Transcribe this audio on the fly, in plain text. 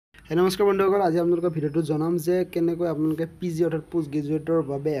নমস্কাৰ বন্ধুসকল, আজি আপোনালোকৰ ভিডিঅ'টো জনাম যে কেনেকৈ আপোনালোকে পিজি অৰ্থাৎ পোষ্ট গ্ৰেজুৱেটৰ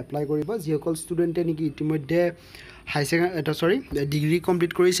বাবে এপ্লাই কৰিব। যিসকল ষ্টুডেণ্টে নেকি ইতিমধ্যে ডিগ্ৰী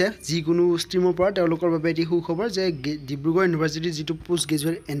কমপ্লিট কৰিছে যিকোনো ষ্ট্ৰীমৰ পৰা, তেওঁলোকৰ বাবে এটি সুখবৰ যে ডিব্ৰুগড় ইউনিভাৰ্চিটিৰ যিটো পোষ্ট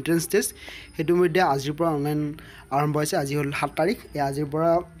গ্ৰেজুৱেট এণ্ট্ৰেন্স টেষ্ট সেইটো মধ্যে আজিৰ পৰা অনলাইন আৰম্ভ হৈছে। আজি হ'ল 7 তাৰিখ। আজিৰ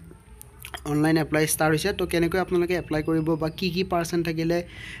পৰা অনলাইন এপ্লাই ষ্টাৰ্ট হৈছে। তো কেনেকৈ আপোনালোকে এপ্লাই কৰিব বা কি পাৰ্চেণ্ট থাকিলে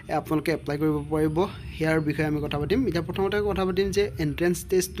আপোনালোকে এপ্লাই কৰিব পাৰিব ইয়াৰ বিষয়ে আমি কথা পাতিম। এতিয়া প্ৰথমতে কথা পাতিম যে এণ্ট্ৰেন্স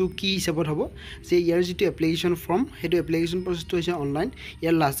টেষ্টটো কি হিচাপত হ'ব, যে ইয়াৰ যিটো এপ্লিকেশ্যন ফৰ্ম সেইটো এপ্লিকেশ্যন প্ৰচেছটো হৈছে অনলাইন।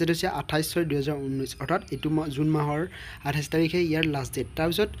 ইয়াৰ লাষ্ট ডেট হৈছে 28/6/2019, অৰ্থাৎ এইটো জুন মাহৰ 28 তাৰিখে ইয়াৰ লাষ্ট ডেট।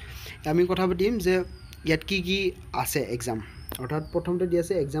 তাৰপিছত আমি কথা পাতিম যে ইয়াত কি আছে এক্সাম, অৰ্থাৎ প্ৰথমতে দি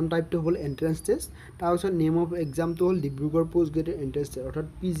আছে এক্সাম টাইপটো হ'ল এণ্ট্ৰেন্স টেষ্ট। তাৰপিছত নেম অফ এক্সামটো হ'ল Dibrugarh post graduate entrance test, অৰ্থাৎ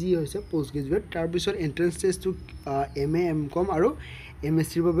PG হৈছে পোষ্ট গ্ৰেজুৱেট। তাৰপিছত এণ্ট্ৰেন্স টেষ্টটো MA MCom আৰু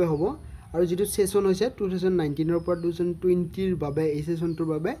MSCৰ বাবে হ'ব। আৰু যিটো ছেশ্যন হৈছে 2019ৰ পৰা 2020ৰ বাবে, এই ছেশ্যনটোৰ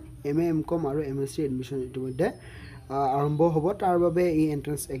বাবে MA MCom আৰু MSC এডমিশ্যন ইতিমধ্যে আৰম্ভ হ'ব। তাৰ বাবে এই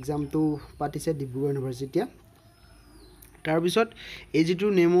এণ্ট্ৰেন্স এক্সামটো পাতিছে ডিব্ৰুগড় ইউনিভাৰ্চিটিয়ে। তাৰপিছত এই যিটো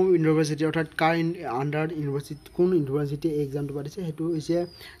নেম অফ ইউনিভাৰ্চিটি, অৰ্থাৎ কাৰ আণ্ডাৰ ইউনিভাৰ্চিটি, কোন ইউনিভাৰ্চিটিয়ে এই এক্সামটো পাতিছে সেইটো হৈছে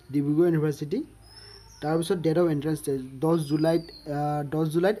ডিব্ৰুগড় ইউনিভাৰ্চিটি। তাৰপিছত ডেট অফ এণ্ট্ৰেন্স টেষ্ট 10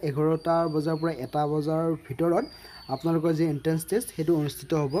 জুলাইত 11টা বজাৰ পৰা 1টা বজাৰ ভিতৰত আপোনালোকৰ যি এণ্ট্ৰেন্স টেষ্ট সেইটো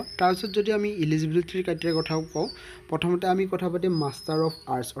অনুষ্ঠিত হ'ব। তাৰপিছত যদি আমি ইলিজিবিলিটিৰ ক্ৰাইটেৰিয়াৰ কথা কওঁ, প্ৰথমতে আমি কথা পাতিম মাষ্টাৰ অফ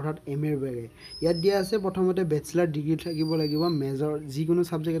আৰ্টছ অৰ্থাৎ MA ৰ বাবে। ইয়াত দিয়া আছে প্ৰথমতে বেচেলাৰ ডিগ্ৰী থাকিব লাগিব, মেজৰ যিকোনো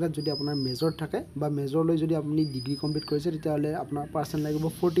ছাবজেক্ট এটাত যদি আপোনাৰ মেজৰ থাকে বা মেজৰলৈ যদি আপুনি ডিগ্ৰী কমপ্লিট কৰিছে তেতিয়াহ'লে আপোনাৰ পাৰ্চেণ্ট লাগিব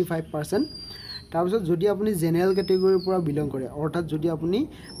 45%। তাৰপিছত যদি আপুনি জেনেৰেল কেটেগৰীৰ পৰা বিলং কৰে, অৰ্থাৎ যদি আপুনি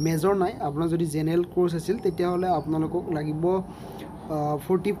মেজৰ নাই, আপোনাৰ যদি জেনেৰেল কোৰ্চ আছিল তেতিয়াহ'লে আপোনালোকক লাগিব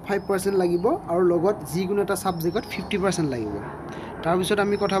 45% লাগিব, আৰু লগত যিকোনো এটা ছাবজেক্টত 50% লাগিব। তাৰপিছত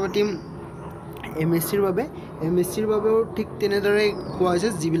আমি কথা পাতিম MSCৰ বাবে। MSCৰ বাবেও ঠিক তেনেদৰে কোৱা হৈছে,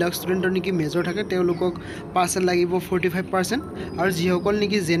 যিবিলাক ষ্টুডেণ্টৰ নেকি মেজৰ থাকে তেওঁলোকক পাৰ্চেণ্ট লাগিব 45%, আৰু যিসকল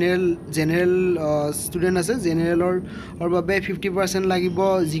নেকি জেনেৰেল ষ্টুডেণ্ট আছে জেনেৰেলৰ বাবে 50% লাগিব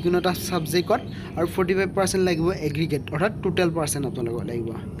যিকোনো এটা ছাবজেক্টত, আৰু 45% লাগিব এগ্ৰিগেট, অৰ্থাৎ টোটেল পাৰ্চেণ্ট আপোনালোকক লাগিব।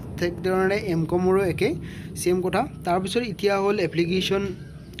 ঠিক তেনেদৰে MComৰো একেই ছেইম কথা। তাৰপিছত এতিয়া হ'ল এপ্লিকেশ্যন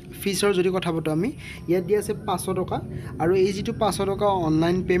ফিজৰ যদি কথা পাতোঁ আমি, ইয়াত দিয়া আছে 500 টকা, আৰু এই যিটো 500 টকা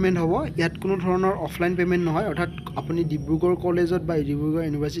অনলাইন পে'মেণ্ট হ'ব, ইয়াত কোনো ধৰণৰ অফলাইন পে'মেণ্ট নহয়, অৰ্থাৎ আপুনি ডিব্ৰুগড় কলেজত বা ডিব্ৰুগড়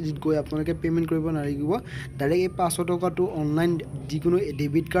ইউনিভাৰ্চিটিত গৈ আপোনালোকে পে'মেণ্ট কৰিব নালাগিব। ডাইৰেক্ট এই 500 টকাটো অনলাইন যিকোনো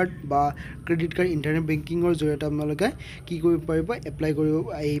ডেবিট কাৰ্ড বা ক্ৰেডিট কাৰ্ড ইণ্টাৰনেট বেংকিঙৰ জৰিয়তে আপোনালোকে কি কৰিব পাৰিব, এপ্লাই কৰিব,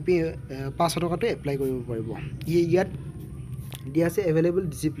 এই 500 টকাটো এপ্লাই কৰিব পাৰিব। ইয়াত দিয়া আছে এভেইলেবল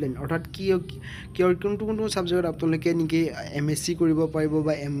ডিচিপ্লিন, অৰ্থাৎ কোনটো ছাবজেক্টত আপোনালোকে নেকি MSC কৰিব পাৰিব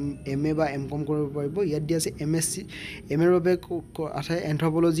বা MA বা MCom কৰিব পাৰিব। ইয়াত দিয়া আছে MA ৰ বাবে আছে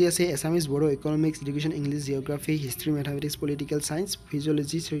এন্থ্ৰপলজি আছে, এছামিছ, Bodo, economics, education, English, geography, history, mathematics, political science,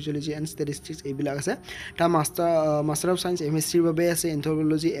 physiology, sociology and statistics এইবিলাক আছে। তাৰ মাষ্টাৰ অফ চায়েন্স MSCৰ বাবে আছে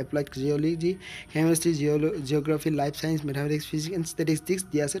anthropology, applied geology, chemistry, geography, life science, mathematics, physics and statistics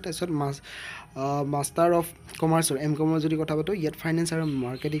দিয়া আছে। তাৰপিছত মাষ্টাৰ অফ কমাৰ্চৰ MComৰ যদি কথা পাতোঁ, ইয়াত ফাইনেন্স আৰু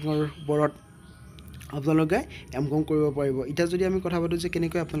মাৰ্কেটিঙৰ ওপৰত আপোনালোকে MCom কৰিব পাৰিব। এতিয়া যদি আমি কথা পাতোঁ যে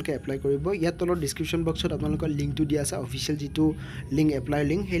কেনেকৈ আপোনালোকে এপ্লাই কৰিব, ইয়াত তলত ডিছক্ৰিপশ্যন বক্সত আপোনালোকৰ লিংকটো দিয়া আছে, অফিচিয়েল যিটো লিংক, এপ্লাই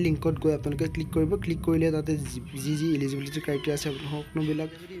লিংক, সেই লিংকত গৈ আপোনালোকে ক্লিক কৰিব। ক্লিক কৰিলে তাতে যি ইলিজিবিলিটি ক্ৰাইটেৰিয়া আছে সকলোবিলাক।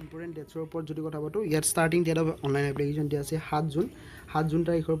 যদি ইম্পৰ্টেণ্ট ডেটছৰ ওপৰত যদি কথা পাতোঁ, ইয়াত starting date of online application দিয়া আছে 7 জুন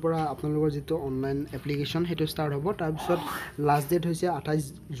তাৰিখৰ পৰা আপোনালোকৰ যিটো অনলাইন এপ্লিকেশ্যন সেইটো ষ্টাৰ্ট হ'ব। তাৰপিছত লাষ্ট ডেট হৈছে 28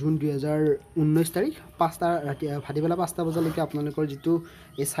 জুন 2019 তাৰিখ, ভাটিবেলা 5টা বজালৈকে আপোনালোকৰ যিটো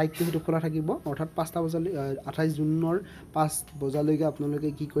এই ছাইটটো সেইটো খোলা থাকিব, অৰ্থাৎ 5টা বজালৈ 28 জুনৰ 5 বজালৈকে আপোনালোকে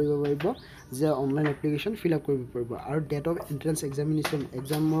কি কৰিব পাৰিব, যে অনলাইন এপ্লিকেশ্যন ফিল আপ কৰিব পাৰিব। আৰু ডেট অফ এণ্ট্ৰেন্স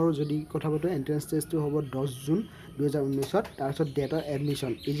এক্সামৰ যদি কথা পাতোঁ, এণ্ট্ৰেন্স টেষ্টটো হ'ব 10 জুন 2019। তাৰপিছত ডেট অফ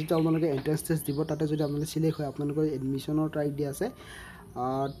এডমিশ্যন, এই যিটো আপোনালোকে এণ্ট্ৰেন্স টেষ্ট দিব তাতে যদি আপোনালোকে চিলেক্ট হয়, আপোনালোকৰ এডমিশ্যনৰ তাৰিখ দিয়া আছে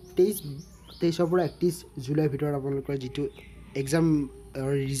 23 পৰা 31 জুলাইৰ ভিতৰত আপোনালোকৰ যিটো এক্সাম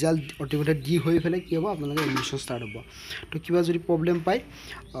ৰিজাল্ট অতিমধ্যে দি হৈ পেলাই কি হ'ব, আপোনালোকে এডমিশ্যন ষ্টাৰ্ট হ'ব। তো কিবা যদি প্ৰব্লেম পায়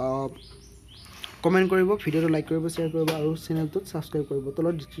কমেণ্ট কৰিব, ভিডিঅ'টো লাইক কৰিব, শ্বেয়াৰ কৰিব, আৰু চেনেলটোত ছাবস্ক্ৰাইব কৰিব।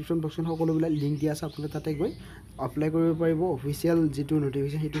 তলত ডিছক্ৰিপশ্যন বক্সত সকলোবিলাক লিংক দিয়া আছে, আপোনালোকে তাতে গৈ এপ্লাই কৰিব পাৰিব। অফিচিয়েল যিটো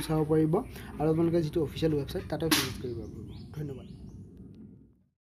নটিফিকেশ্যন সেইটো চাব পাৰিব, আৰু আপোনালোকে যিটো অফিচিয়েল ৱেবছাইট তাতে ভিজিট কৰিব পাৰিব। ধন্যবাদ।